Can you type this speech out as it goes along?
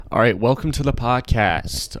All right, welcome to the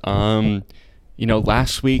podcast.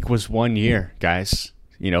 Last week was 1 year, guys.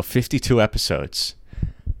 52 episodes.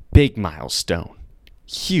 Big milestone.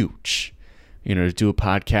 Huge. To do a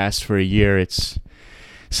podcast for a year, it's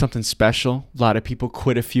something special. A lot of people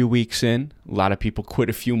quit a few weeks in. A lot of people quit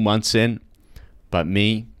a few months in. But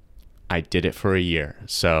me, I did it for a year.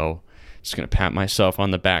 So, just going to pat myself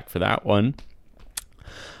on the back for that one.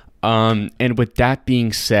 And with that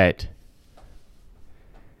being said,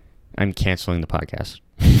 I'm canceling the podcast.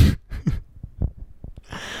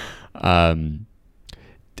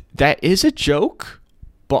 That is a joke,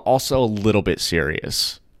 but also a little bit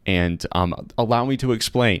serious. And allow me to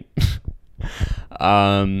explain.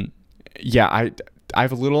 I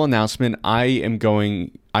have a little announcement. I'm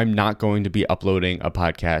not going to be uploading a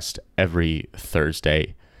podcast every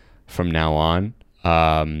Thursday from now on.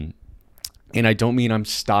 And I don't mean I'm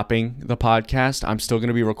stopping the podcast. I'm still going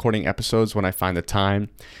to be recording episodes when I find the time.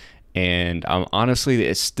 And honestly,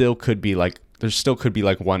 there still could be like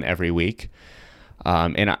one every week.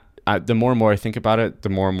 And the more and more I think about it, the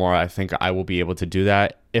more and more I think I will be able to do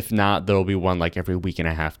that. If not, there'll be one like every week and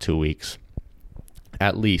a half, 2 weeks,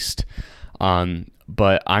 at least.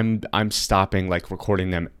 But I'm stopping like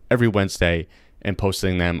recording them every Wednesday and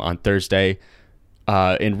posting them on Thursday.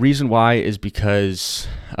 And reason why is because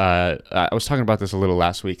I was talking about this a little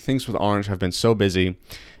last week. Things with Orange have been so busy.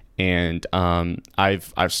 And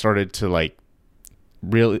I've started to I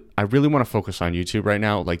really want to focus on YouTube right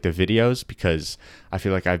now, like the videos, because I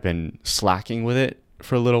feel like I've been slacking with it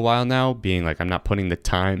for a little while now, being like I'm not putting the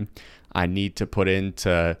time I need to put in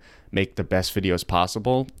to make the best videos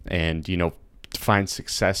possible and, find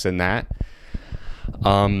success in that.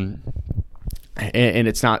 And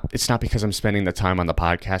it's not because I'm spending the time on the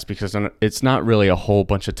podcast, because it's not really a whole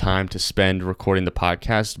bunch of time to spend recording the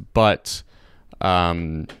podcast, but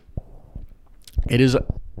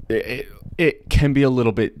it can be a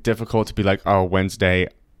little bit difficult to be like, oh, Wednesday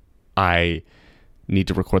I need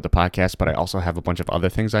to record the podcast, but I also have a bunch of other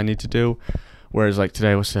things I need to do. Whereas like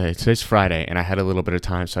today's Friday and I had a little bit of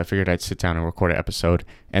time, so I figured I'd sit down and record an episode,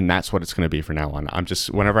 and that's what it's going to be from now on.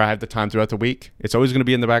 Whenever I have the time throughout the week, it's always going to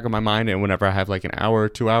be in the back of my mind, and whenever I have like an hour or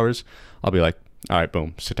 2 hours, I'll be like, all right,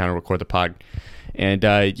 boom, sit down and record the pod. And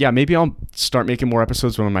maybe I'll start making more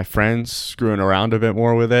episodes with my friends, screwing around a bit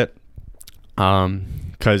more with it.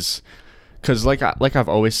 Because like I've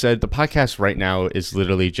always said, the podcast right now is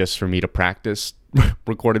literally just for me to practice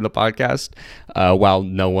recording the podcast, while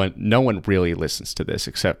no one really listens to this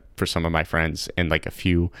except for some of my friends and like a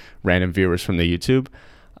few random viewers from the YouTube.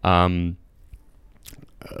 And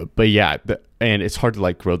it's hard to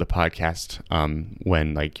like grow the podcast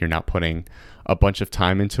when like you're not putting a bunch of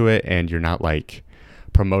time into it and you're not like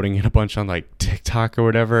promoting it a bunch on like TikTok or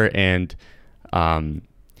whatever. And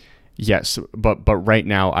yes, but right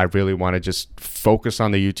now I really want to just focus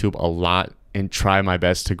on the YouTube a lot and try my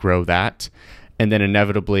best to grow that. And then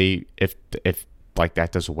inevitably, if like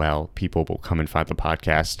that does well, people will come and find the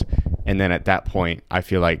podcast. And then at that point, I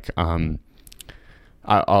feel like it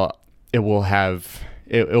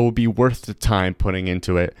will be worth the time putting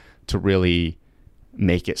into it to really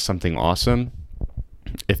make it something awesome,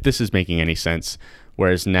 if this is making any sense.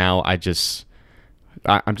 Whereas now I'm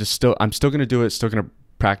still going to do it, still going to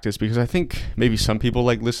practice, because I think maybe some people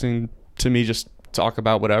like listening to me just talk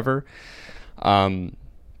about whatever.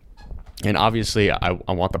 And obviously I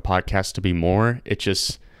want the podcast to be more. It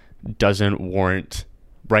just doesn't warrant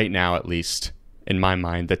right now, at least in my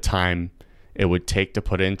mind, the time it would take to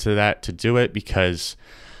put into that to do it, because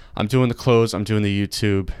I'm doing the clothes, I'm doing the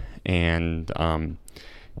YouTube, and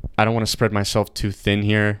I don't want to spread myself too thin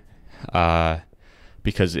here,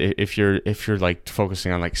 because if you're like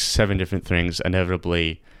focusing on like 7 different things,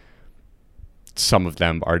 inevitably some of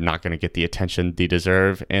them are not going to get the attention they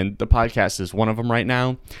deserve, and the podcast is one of them right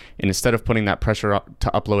now. And instead of putting that pressure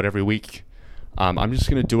to upload every week, I'm just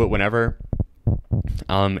going to do it whenever.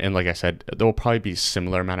 And like I said, there will probably be a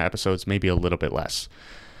similar amount of episodes, maybe a little bit less.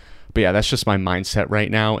 But yeah, that's just my mindset right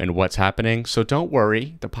now and what's happening. So don't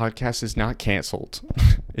worry, the podcast is not canceled.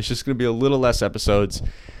 It's just going to be a little less episodes.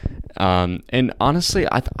 And honestly,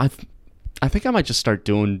 I think I might just start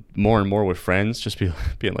doing more and more with friends, just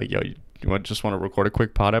being like, yo, you just want to record a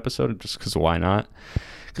quick pod episode, just because why not?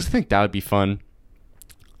 Because I think that would be fun.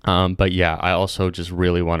 But yeah, I also just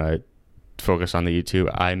really want to focus on the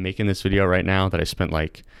YouTube. I'm making this video right now that I spent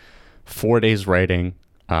like 4 days writing,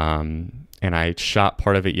 and I shot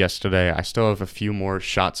part of it yesterday. I still have a few more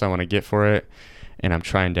shots I want to get for it, and I'm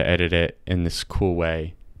trying to edit it in this cool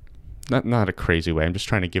way. Not a crazy way. I'm just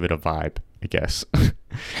trying to give it a vibe, I guess.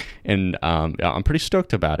 And I'm pretty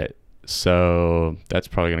stoked about it. So that's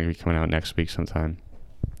probably going to be coming out next week sometime.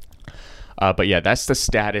 But yeah, that's the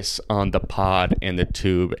status on the pod and the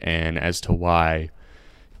tube, and as to why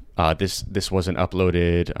this wasn't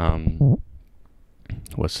uploaded.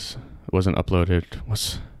 Wasn't uploaded.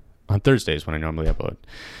 Was on Thursdays when I normally upload.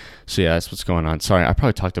 So yeah, that's what's going on. Sorry, I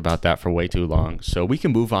probably talked about that for way too long. So we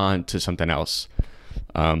can move on to something else.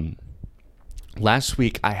 Last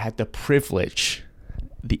week I had the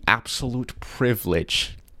absolute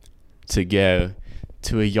privilege, to go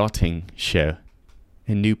to a yachting show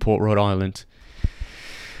in Newport, Rhode Island.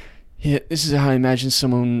 Yeah, this is how I imagine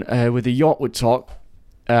someone with a yacht would talk.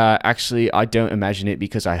 Actually, I don't imagine it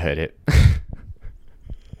because I heard it.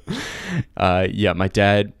 Yeah, my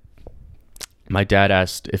dad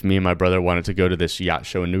asked if me and my brother wanted to go to this yacht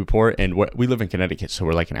show in Newport, and we live in Connecticut, so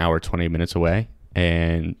we're like an hour, 20 minutes away.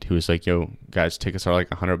 And he was like, "Yo, guys, tickets are like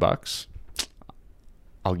 $100.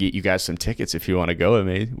 I'll get you guys some tickets if you want to go with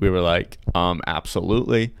me." We were like,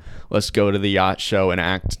 absolutely. Let's go to the yacht show and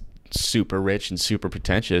act super rich and super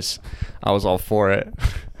pretentious. I was all for it.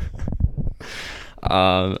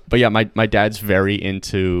 But yeah, my dad's very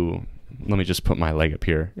into. Let me just put my leg up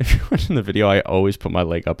here. If you're watching the video, I always put my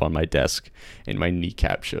leg up on my desk, and my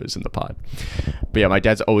kneecap shows in the pod. But yeah, my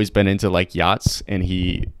dad's always been into like yachts, and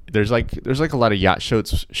there's like a lot of yacht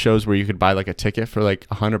shows where you could buy like a ticket for like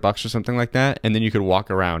 $100 or something like that, and then you could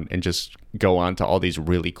walk around and just go on to all these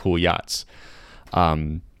really cool yachts,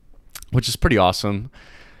 which is pretty awesome.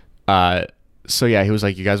 So yeah, he was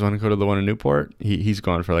like, "You guys want to go to the one in Newport?" He's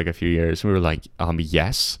gone for like a few years, and we were like,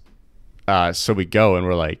 yes. So we go, and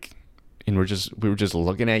we're like. And we were just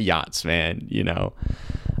looking at yachts, man, you know.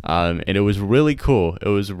 And it was really cool. It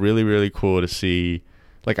was really, really cool to see.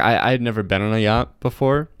 Like, I had never been on a yacht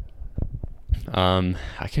before. I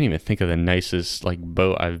can't even think of the nicest like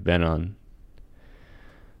boat I've been on.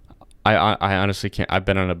 I honestly can't. I've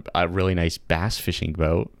been on a really nice bass fishing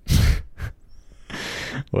boat.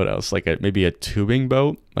 What else? Like maybe a tubing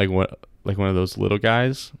boat, like one of those little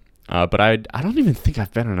guys. But I don't even think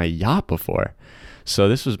I've been on a yacht before. So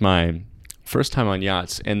this was my first time on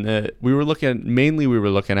yachts, and we were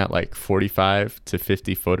looking at like 45 to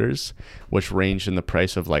 50 footers, which ranged in the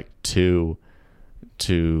price of like $2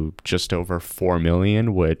 to just over $4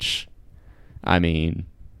 million, which, I mean,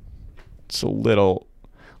 it's a little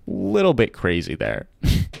bit crazy there.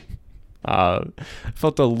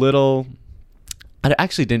 Felt a little. I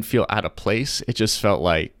actually didn't feel out of place. It just felt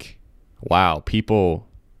like, wow, people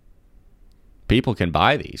can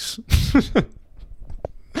buy these.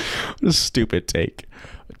 What a stupid take.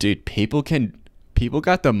 Dude, people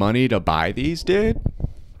got the money to buy these, dude?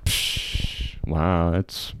 Psh, wow,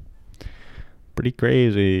 that's pretty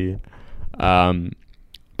crazy. But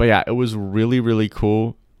yeah, it was really, really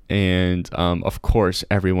cool. And of course,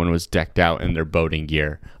 everyone was decked out in their boating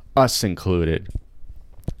gear, us included.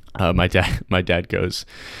 My dad goes,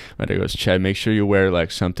 "Chad, make sure you wear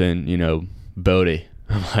like something, boaty."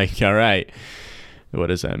 I'm like, "All right." What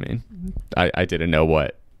does that mean? I didn't know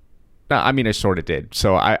what. I mean, I sort of did.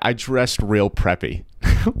 So I dressed real preppy,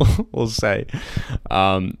 we'll say.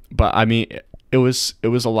 But I mean, it was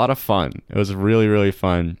a lot of fun. It was really, really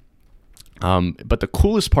fun. But the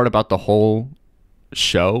coolest part about the whole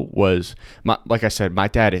show was, like I said, my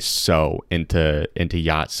dad is so into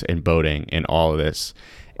yachts and boating and all of this.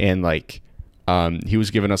 And like, he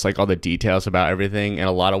was giving us like all the details about everything, and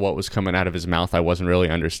a lot of what was coming out of his mouth I wasn't really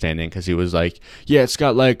understanding, because he was like, "Yeah, it's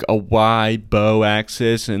got like a Y bow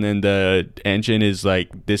axis, and then the engine is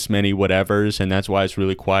like this many whatevers, and that's why it's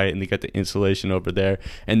really quiet, and they got the insulation over there,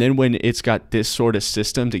 and then when it's got this sort of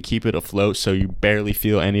system to keep it afloat so you barely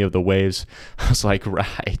feel any of the waves." I was like,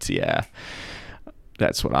 right, yeah,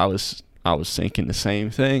 that's what I was thinking, the same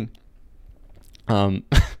thing.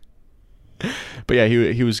 But yeah,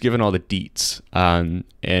 he was given all the deets.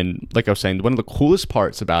 And like I was saying, one of the coolest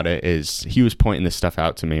parts about it is he was pointing this stuff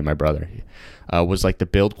out to me and my brother. Was like the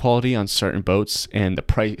build quality on certain boats and the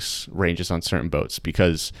price ranges on certain boats,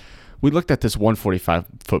 because we looked at this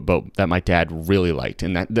 145-foot boat that my dad really liked,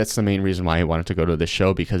 and that's the main reason why he wanted to go to this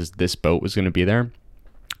show, because this boat was going to be there.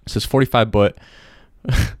 So this 45 foot.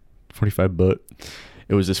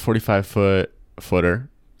 It was this 45-foot footer.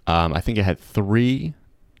 I think it had three.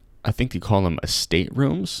 I think you call them estate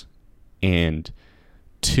rooms, and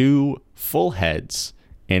 2 full heads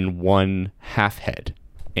and 1 half head.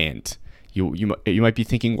 And you might be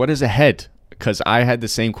thinking, what is a head? Because I had the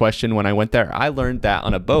same question when I went there. I learned that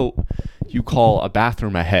on a boat, you call a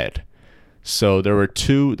bathroom a head. So there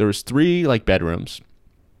was 3 like bedrooms,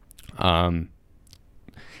 and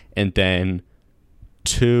then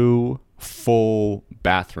 2 full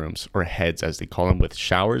bathrooms, or heads as they call them, with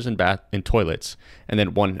showers and bath and toilets, and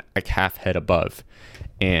then 1 like half head above.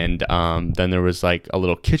 And then there was like a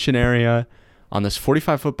little kitchen area, on this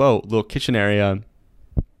 45-foot boat, little kitchen area,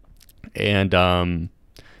 and then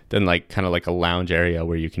like kind of like a lounge area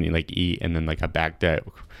where you can like eat, and then like a back deck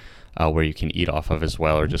where you can eat off of as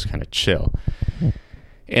well, or just kind of chill.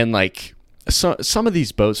 And like some of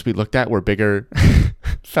these boats we looked at were bigger,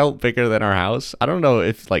 felt bigger than our house. I don't know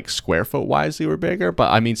if like square foot wise they were bigger,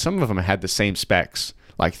 but I mean some of them had the same specs,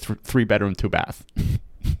 like 3-bedroom, 2-bath.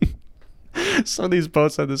 Some of these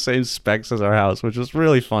boats had the same specs as our house, which was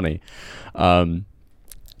really funny. But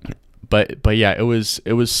yeah, it was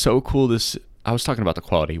so cool. I was talking about the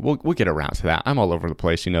quality. We'll get around to that. I'm all over the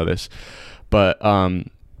place, you know this, but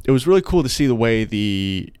it was really cool to see the way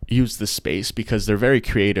they use the space, because they're very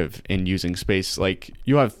creative in using space. Like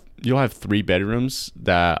you'll have 3 bedrooms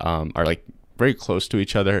that are like very close to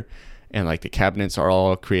each other, and like the cabinets are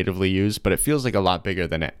all creatively used, but it feels like a lot bigger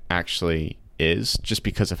than it actually is, just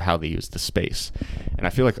because of how they use the space. And I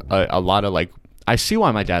feel like a lot of like, I see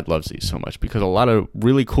why my dad loves these so much, because a lot of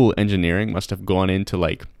really cool engineering must have gone into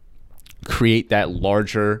like create that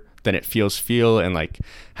larger than it feels feel, and like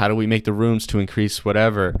how do we make the rooms to increase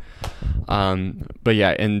whatever. But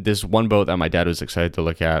yeah, and this one boat that my dad was excited to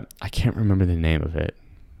look at, I can't remember the name of it,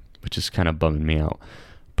 which is kind of bumming me out,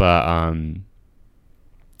 but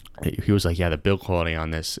he was like, yeah, the build quality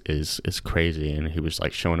on this is crazy. And he was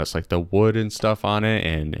like showing us like the wood and stuff on it,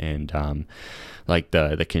 and like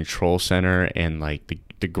the control center, and like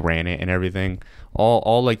the granite and everything,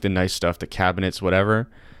 all like the nice stuff, the cabinets, whatever.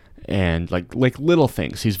 And like little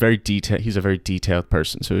things. He's a very detailed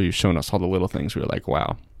person. So he was showing us all the little things. We were like,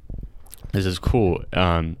 wow, this is cool.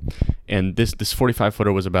 And this 45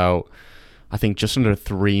 footer was about, I think, just under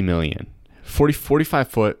 3 million. 45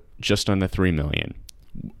 foot, just under 3 million.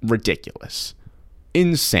 Ridiculous,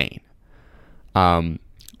 insane.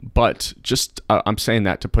 But just I'm saying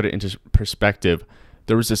that to put it into perspective.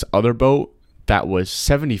 There was this other boat that was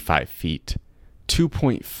 75 feet,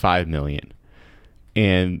 2.5 million.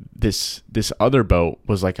 And this other boat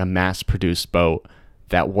was like a mass-produced boat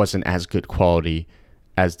that wasn't as good quality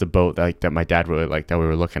as the boat that my dad really liked that we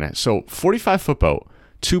were looking at. So 45-foot boat,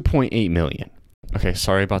 2.8 million. Okay,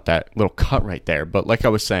 sorry about that little cut right there. But like I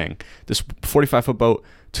was saying, this 45-foot boat,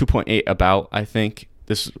 2.8 about, I think.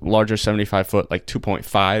 This larger 75-foot, like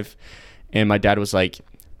 2.5. And my dad was like,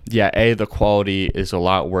 yeah, the quality is a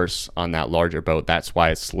lot worse on that larger boat. That's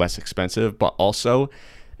why it's less expensive. But also,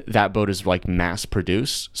 that boat is like mass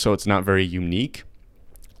produced, so it's not very unique.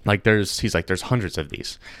 Like he's like, there's hundreds of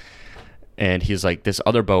these. And he's like, this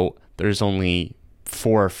other boat, there's only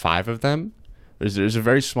 4 or 5 of them. There's a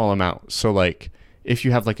very small amount. So like, if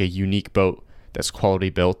you have like a unique boat that's quality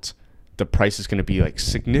built, the price is going to be like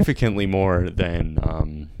significantly more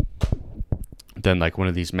than like one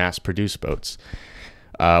of these mass produced boats.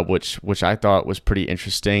 Which I thought was pretty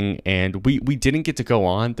interesting. And we didn't get to go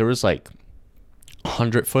on. There was like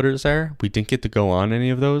 100 footers there. We didn't get to go on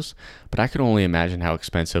any of those, but I could only imagine how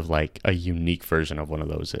expensive like a unique version of one of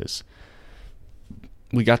those is.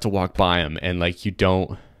 We got to walk by them, and like you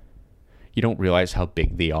don't realize how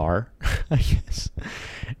big they are, I guess.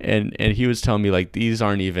 And he was telling me like these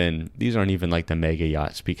aren't even like the mega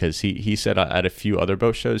yachts, because he said at a few other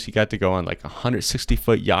boat shows he got to go on like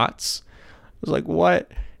 160-foot yachts. I was like,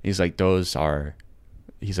 what? He's like, those are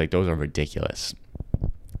ridiculous.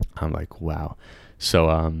 I'm like, wow.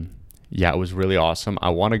 So, yeah, it was really awesome.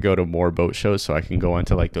 I want to go to more boat shows so I can go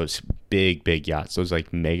into like those big yachts, those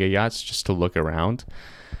like mega yachts, just to look around,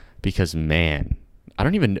 because man, I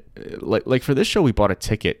don't even like for this show, we bought a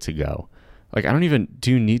ticket to go. Like,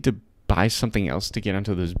 do you need to buy something else to get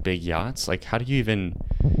onto those big yachts? Like, how do you even,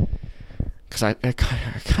 cause I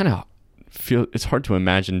kind of feel it's hard to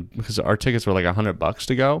imagine, because our tickets were like $100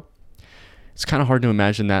 to go. It's kind of hard to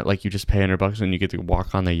imagine that like you just pay $100 and you get to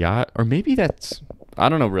walk on the yacht. Or maybe I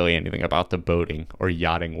don't know really anything about the boating or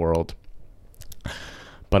yachting world.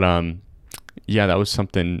 But yeah, that was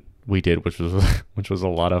something we did, which was a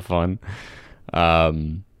lot of fun.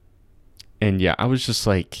 And yeah, I was just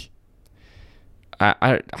like,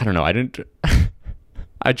 I don't know. I didn't.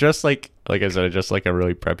 I dressed like I said, I dressed like a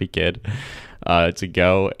really preppy kid to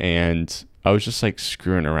go, and I was just like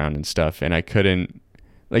screwing around and stuff, and I couldn't.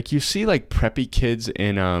 Like, you see like preppy kids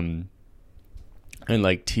in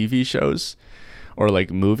like TV shows or like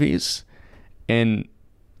movies, and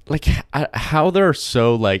like how they're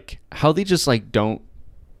so like, how they just like don't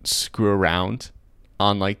screw around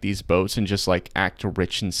on like these boats and just like act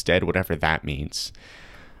rich instead, whatever that means.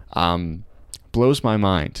 Blows my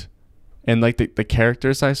mind. And like the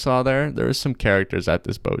characters I saw there were some characters at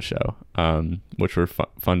this boat show, which were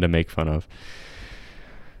fun to make fun of.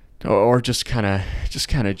 Or just kind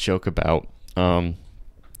of joke about.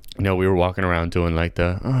 we were walking around doing like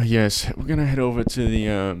oh yes, we're gonna head over to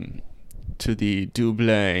the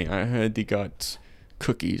Dublé. I heard they got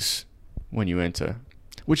cookies when you enter,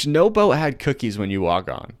 which no boat had cookies when you walk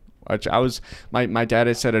on. Which my dad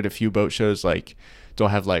had said at a few boat shows, like, they'll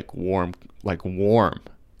have like warm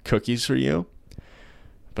cookies for you,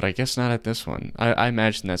 but I guess not at this one. I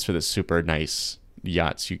imagine that's for the super nice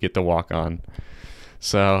yachts you get to walk on.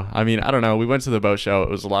 So, I mean, I don't know. We went to the boat show. It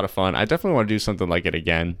was a lot of fun. I definitely want to do something like it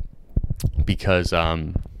again because,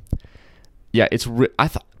 yeah, I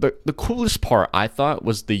thought the coolest part I thought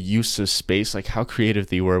was the use of space, like how creative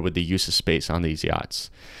they were with the use of space on these yachts.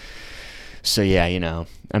 So yeah,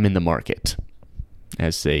 I'm in the market,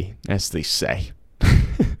 as they say.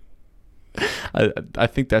 I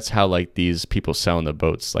think that's how like these people selling the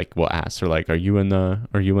boats like will ask. They're like, are you in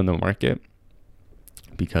the market?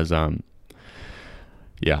 Because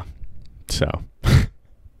yeah. So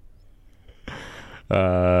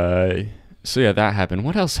so yeah, that happened.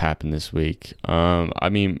 What else happened this week? I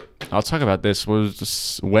mean, I'll talk about this.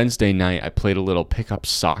 Was Wednesday night I played a little pickup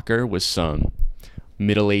soccer with some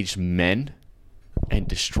middle-aged men and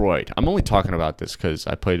destroyed. I'm only talking about this because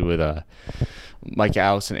I played with Mike,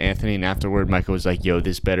 Alex, and Anthony, and afterward Michael was like, yo,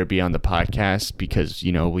 this better be on the podcast because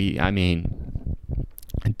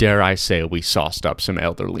dare I say, we sauced up some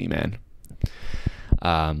elderly men.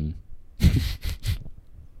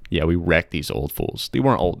 Yeah, we wrecked these old fools. They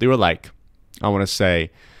weren't old. They were like, I want to say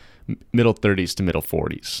middle 30s to middle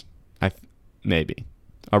 40s. Maybe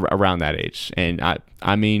around that age. And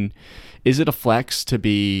I mean, is it a flex to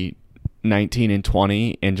be 19 and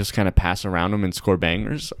 20 and just kind of pass around them and score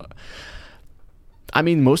bangers? I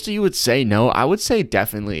mean, most of you would say no. I would say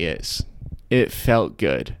definitely is. It felt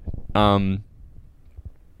good.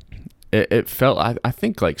 It felt, I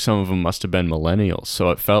think like some of them must have been millennials.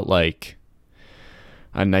 So it felt like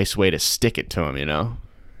a nice way to stick it to them,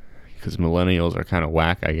 because millennials are kind of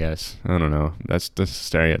whack, I guess. I don't know. That's the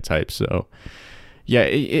stereotype. So yeah,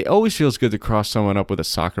 it always feels good to cross someone up with a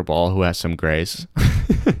soccer ball who has some grace.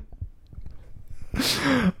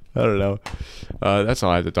 I don't know. That's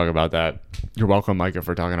all I have to talk about that. You're welcome, Micah,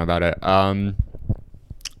 for talking about it.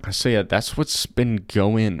 So yeah, that's what's been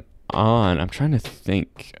going on. I'm trying to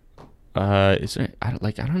think. Is there? I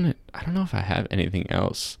don't know if I have anything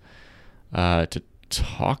else to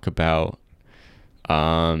talk about.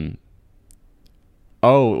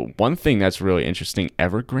 Oh, one thing that's really interesting.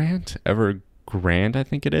 Evergrande, I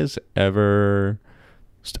think it is. EverSource.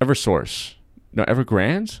 No,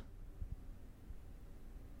 Evergrande.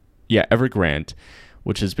 Yeah, Evergrande,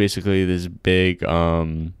 which is basically this big,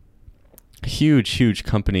 huge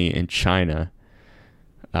company in China.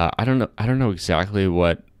 I don't know exactly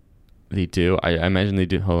what they do. I imagine they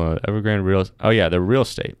do. Hold on, Evergrande Oh yeah, they're real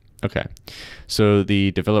estate. Okay, so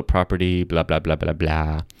the developed property, blah blah blah blah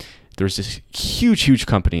blah. There's this huge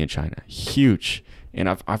company in China, huge, and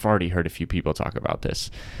I've already heard a few people talk about this.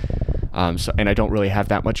 And I don't really have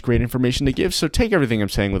that much great information to give, so take everything I'm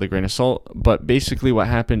saying with a grain of salt. But basically, what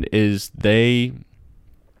happened is they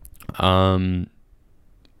ran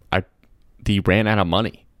out of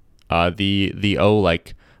money. They owe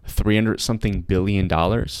like $300-something billion.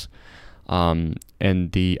 And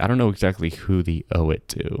I don't know exactly who they owe it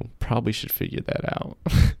to. Probably should figure that out.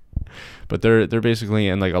 But they're basically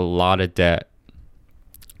in like a lot of debt.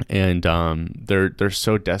 And they're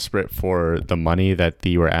so desperate for the money that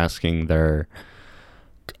they were asking their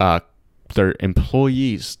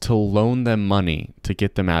employees to loan them money to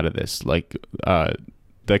get them out of this. Like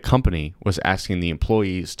the company was asking the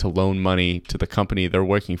employees to loan money to the company they're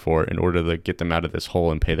working for in order to get them out of this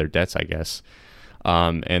hole and pay their debts, I guess.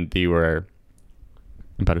 And they were...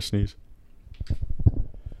 I'm about to sneeze.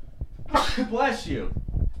 Bless you.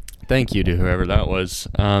 Thank you to whoever that was.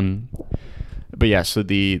 But yeah, so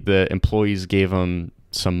the employees gave them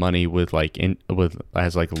some money with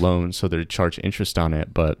as loans, so they'd charge interest on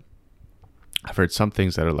it. But I've heard some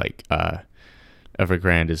things that are like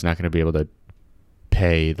Evergrande is not going to be able to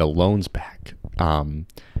pay the loans back. And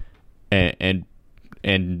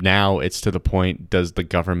now it's to the point: does the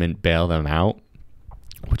government bail them out?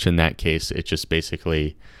 Which in that case, it just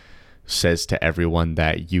basically says to everyone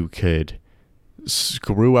that you could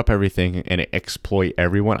screw up everything and exploit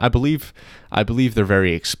everyone. I believe they're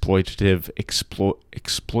very exploitative.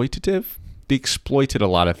 They exploited a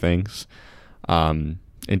lot of things, and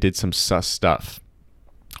did some sus stuff.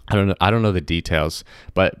 I don't know the details,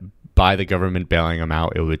 but by the government bailing them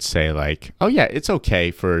out, it would say like, oh yeah, it's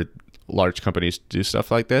okay for large companies to do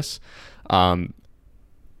stuff like this. But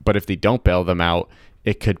if they don't bail them out,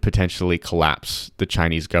 it could potentially collapse the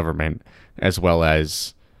Chinese government, as well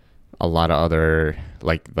as a lot of other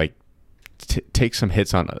like take some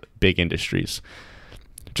hits on big industries.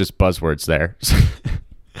 Just buzzwords there.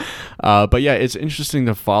 But yeah, it's interesting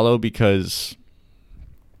to follow because,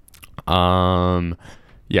 yeah,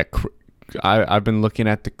 I've been looking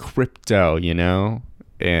at the crypto,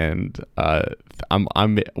 and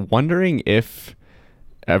I'm wondering if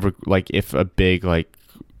ever, like, if a big like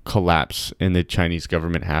collapse in the Chinese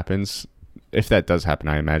government happens. If that does happen,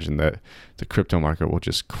 I imagine that the crypto market will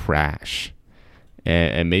just crash,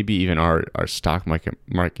 and maybe even our stock market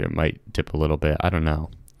might dip a little bit. I don't know.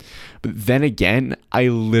 But then again, I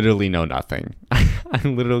literally know nothing. I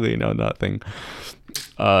literally know nothing.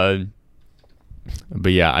 But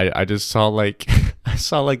yeah, I just saw like I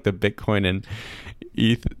saw like the Bitcoin and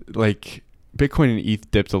ETH, like Bitcoin and ETH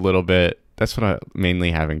dipped a little bit. That's what I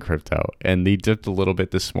mainly have in crypto, and they dipped a little bit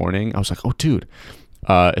this morning. I was like, oh dude,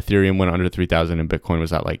 Ethereum went under 3,000 and Bitcoin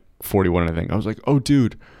was at like 41, I think. I was like, oh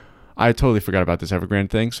dude, I totally forgot about this Evergrande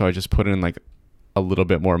thing, so I just put in like a little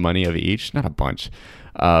bit more money of each, not a bunch.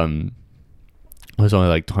 It was only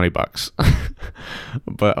like $20,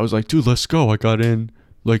 but I was like, dude, let's go. I got in,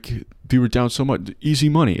 like, they were down so much, easy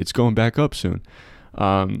money. It's going back up soon.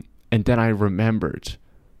 And then I remembered,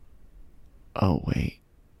 oh wait,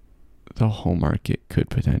 the whole market could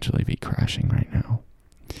potentially be crashing right now.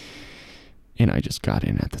 And I just got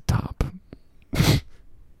in at the top.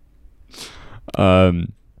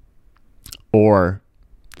 Or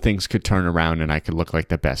things could turn around and I could look like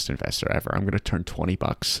the best investor ever. I'm going to turn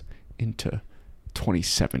 $20 into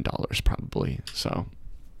 $27 probably. So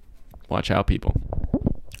watch out, people.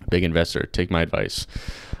 Big investor, take my advice.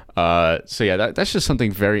 So yeah, that's just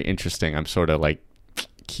something very interesting. I'm sort of like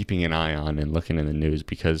keeping an eye on and looking in the news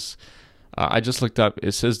because I just looked up.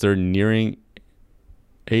 It says they're nearing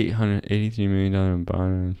 $883 million in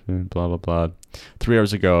bonds, blah, blah, blah. 3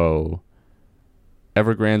 hours ago,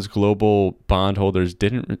 Evergrande's global bondholders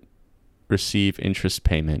didn't receive interest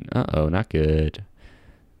payment. Uh-oh, not good.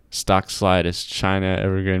 Stock slide as China.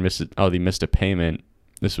 Evergrande missed it. Oh, they missed a payment.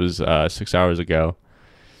 This was 6 hours ago.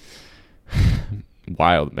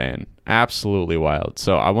 Wild, man. Absolutely wild.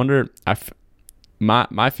 So I wonder,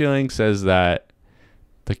 my feeling says that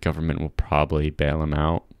the government will probably bail them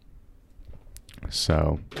out.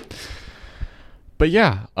 So, but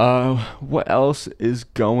yeah, what else is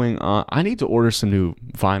going on? I need to order some new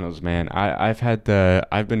vinyls, man.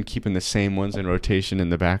 I've been keeping the same ones in rotation in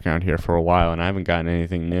the background here for a while, and I haven't gotten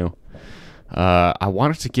anything new. I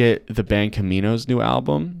wanted to get the band Camino's new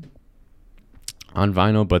album on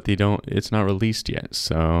vinyl, but it's not released yet,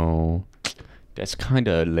 so that's kind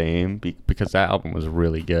of lame because that album was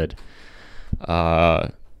really good.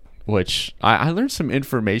 Which I learned some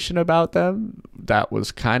information about them that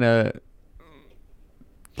was kind of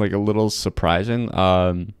like a little surprising.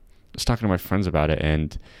 I was talking to my friends about it,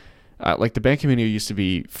 and like the band Camino used to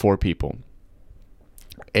be 4 people,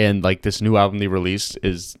 and like this new album they released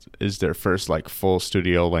is their first like full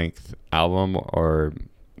studio length album, or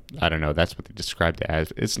I don't know, that's what they described it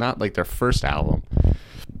as. It's not like their first album,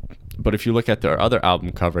 but if you look at their other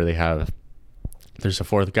album cover, there's a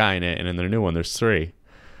 4th guy in it, and in their new one there's 3.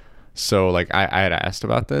 So like I had asked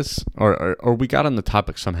about this, or we got on the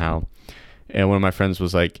topic somehow, and one of my friends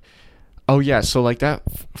was like, oh yeah, so like that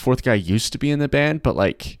 4th guy used to be in the band, but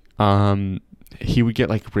like he would get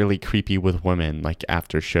like really creepy with women like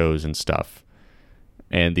after shows and stuff.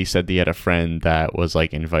 And they said they had a friend that was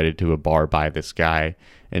like invited to a bar by this guy,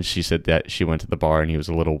 and she said that she went to the bar and he was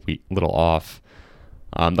a little off.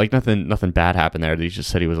 Like nothing bad happened there. They just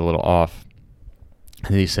said he was a little off.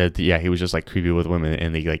 And he said, yeah, he was just like creepy with women,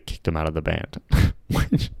 and they like kicked him out of the band.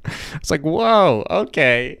 It's like, whoa,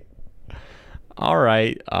 okay, all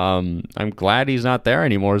right. I'm glad he's not there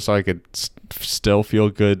anymore, so I could still feel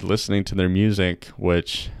good listening to their music.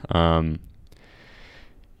 Which, yeah,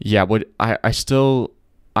 I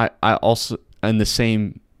also in the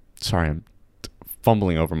same. Sorry, I'm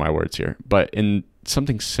fumbling over my words here, but in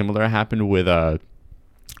something similar happened with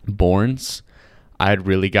Borns. I had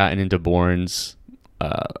really gotten into Borns.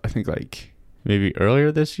 I think like maybe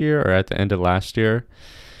earlier this year or at the end of last year.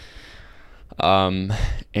 And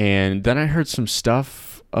then I heard some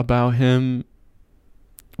stuff about him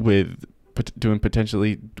with doing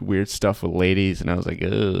potentially weird stuff with ladies, and I was like,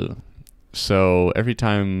 ugh. So every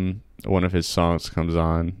time one of his songs comes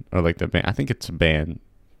on, or like the band, I think it's a band,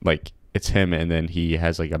 like it's him, and then he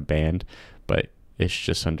has like a band, but it's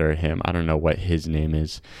just under him. I don't know what his name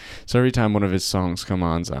is. So every time one of his songs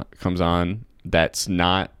comes on, that's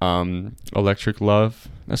not Electric Love.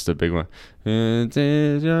 That's the big one. It's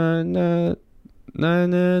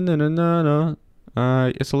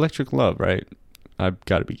Electric Love, right? I've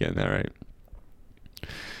got to be getting that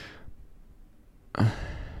right.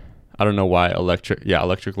 I don't know why. Electric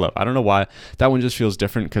Love. I don't know why. That one just feels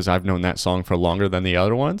different because I've known that song for longer than the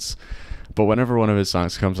other ones. But whenever one of his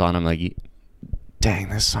songs comes on, I'm like, dang,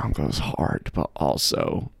 this song goes hard. But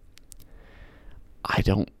also,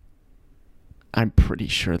 I'm pretty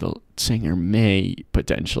sure the singer may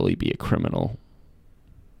potentially be a criminal.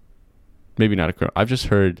 Maybe not a criminal. I've just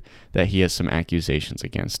heard that he has some accusations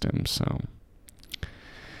against him. So,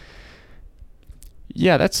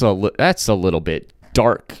 yeah, that's a little bit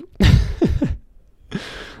dark.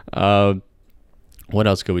 What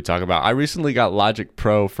else could we talk about? I recently got Logic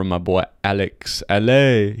Pro from my boy Alex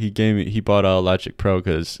LA. He bought a Logic Pro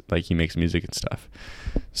because like he makes music and stuff.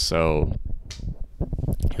 So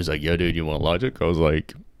he was like, "Yo, dude, you want Logic?" I was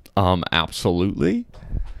like, absolutely.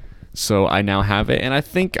 So I now have it, and I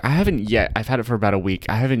think I haven't yet. I've had it for about a week.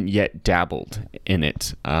 I haven't yet dabbled in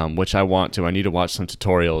it, which I want to. I need to watch some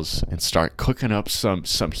tutorials and start cooking up some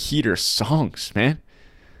heater songs, man.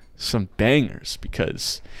 Some bangers,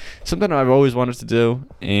 because something I've always wanted to do,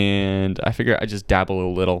 and I figure I just dabble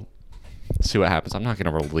a little, see what happens. I'm not going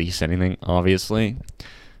to release anything, obviously.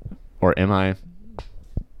 Or am I?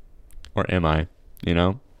 You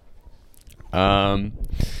know?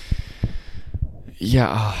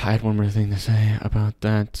 Yeah, I had one more thing to say about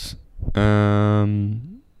that.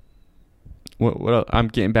 What else? I'm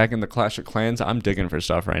getting back into Clash of Clans. I'm digging for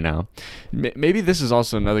stuff right now. Maybe this is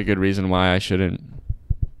also another good reason why I shouldn't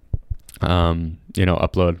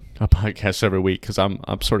upload a podcast every week, because I'm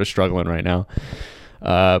sort of struggling right now,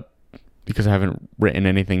 because I haven't written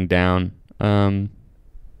anything down. I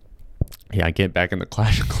get back in the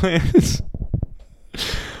Clash of Clans.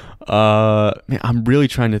 Man, I'm really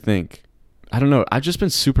trying to think. I don't know. I've just been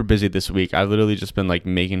super busy this week. I've literally just been like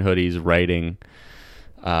making hoodies, writing,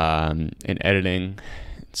 and editing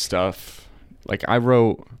stuff. Like I've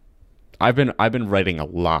been writing a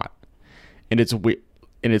lot, and it's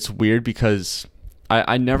weird because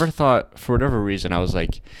I never thought, for whatever reason, I was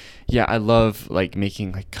like, yeah, I love like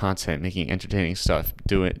making like content, making entertaining stuff,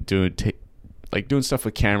 doing stuff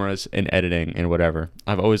with cameras and editing and whatever.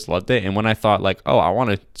 I've always loved it. And when I thought like, oh, I want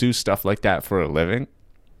to do stuff like that for a living,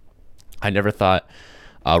 I never thought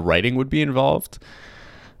writing would be involved.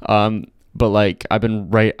 But like I've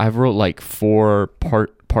wrote like 4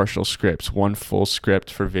 partial scripts, 1 full script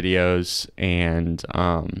for videos, and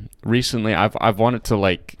recently I've wanted to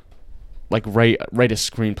like write a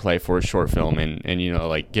screenplay for a short film, and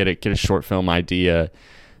like get a short film idea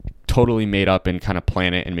totally made up and kind of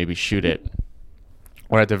plan it and maybe shoot it,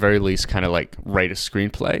 or at the very least kind of like write a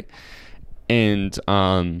screenplay. And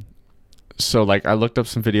so like I looked up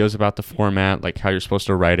some videos about the format, like how you're supposed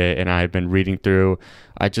to write it, and I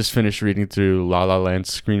just finished reading through La La Land's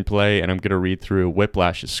screenplay, and I'm going to read through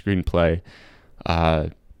Whiplash's screenplay.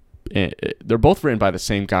 They're both written by the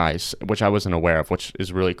same guys, which I wasn't aware of, which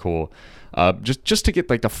is really cool. Just to get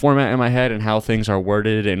like the format in my head and how things are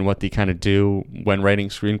worded and what they kind of do when writing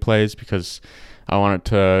screenplays, because I wanted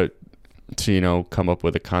to come up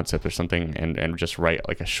with a concept or something and just write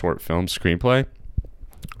like a short film screenplay.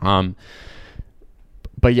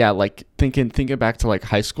 But yeah, like thinking back to like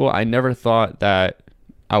high school, I never thought that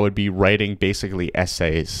I would be writing basically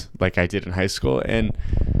essays like I did in high school. And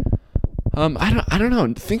I don't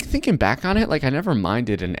know. Thinking back on it, like I never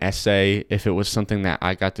minded an essay if it was something that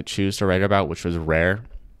I got to choose to write about, which was rare.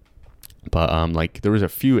 But like there was a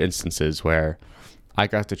few instances where I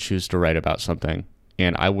got to choose to write about something,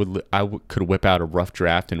 and I could whip out a rough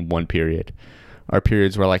draft in one period. Our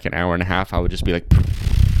periods were like an hour and a half. I would just be like,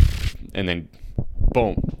 and then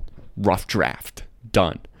boom, rough draft,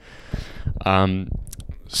 done.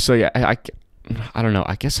 So yeah, I don't know.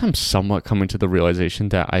 I guess I'm somewhat coming to the realization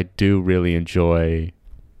that I do really enjoy.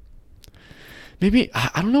 Maybe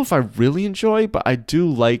I don't know if I really enjoy, but I do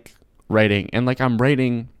like writing, and like I'm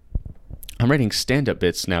writing stand-up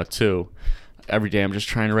bits now too. Every day I'm just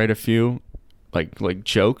trying to write a few like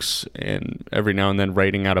jokes, and every now and then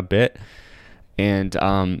writing out a bit. And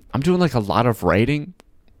I'm doing like a lot of writing,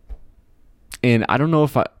 and I don't know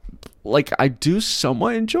if I do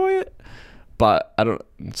somewhat enjoy it, but I don't.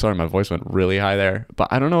 Sorry, my voice went really high there. But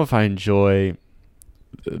I don't know if I enjoy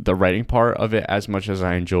the writing part of it as much as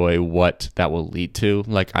I enjoy what that will lead to.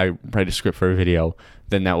 Like I write a script for a video,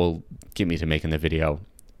 then that will get me to making the video,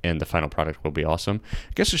 and the final product will be awesome.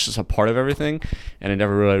 I guess it's just a part of everything, and I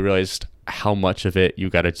never really realized how much of it you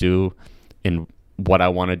got to do in what I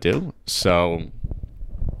want to do. So,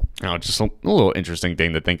 just a little interesting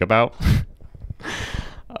thing to think about.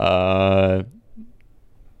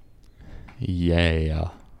 Yeah,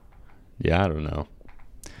 I don't know.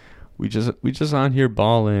 We just on here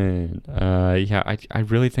balling. I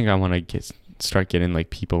really think I want to start getting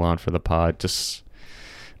like people on for the pod. Just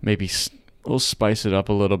maybe we'll spice it up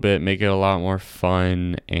a little bit, make it a lot more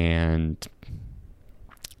fun, and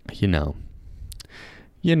you know.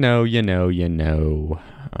 Yeah,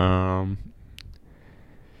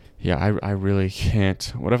 I really can't.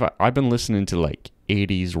 What if I've been listening to like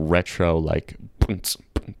 80s retro, like that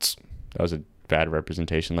was a bad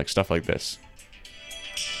representation, like stuff like this.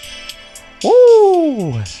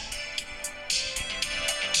 Woo!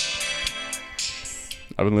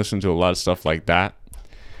 I've been listening to a lot of stuff like that.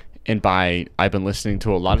 And by I've been listening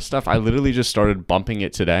to a lot of stuff, I literally just started bumping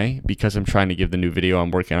it today because I'm trying to give the new video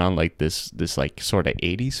I'm working on like this like sort of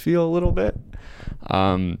 80s feel a little bit.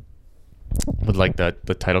 With like the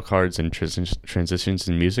title cards and transitions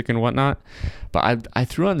and music and whatnot. But I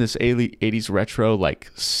threw on this 80s retro like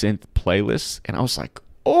synth playlist, and I was like,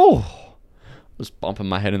 oh, I was bumping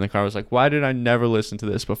my head in the car. I was like, why did I never listen to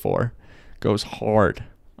this before? Goes hard.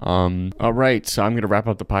 All right, so I'm gonna wrap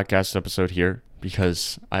up the podcast episode here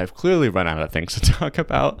because I've clearly run out of things to talk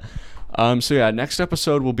about. So yeah, next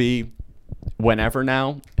episode will be whenever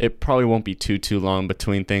now. It probably won't be too long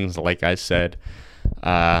between things, like I said.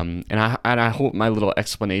 And I hope my little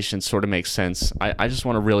explanation sort of makes sense. I just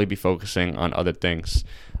want to really be focusing on other things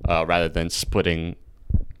rather than splitting,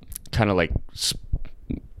 kind of like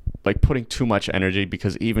putting too much energy,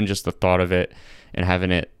 because even just the thought of it and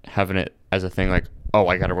having it as a thing like, oh,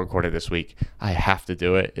 I got to record it this week, I have to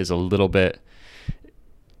do it, is a little bit.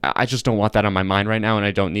 I just don't want that on my mind right now, and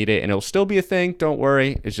I don't need it, and it'll still be a thing. Don't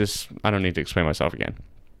worry. It's just I don't need to explain myself again.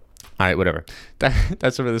 All right, whatever.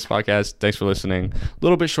 That's it for this podcast. Thanks for listening. A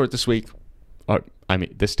little bit short this week. Or, I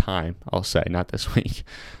mean, this time, I'll say, not this week.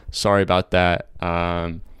 Sorry about that.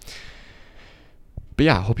 But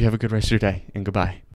yeah, I hope you have a good rest of your day, and goodbye.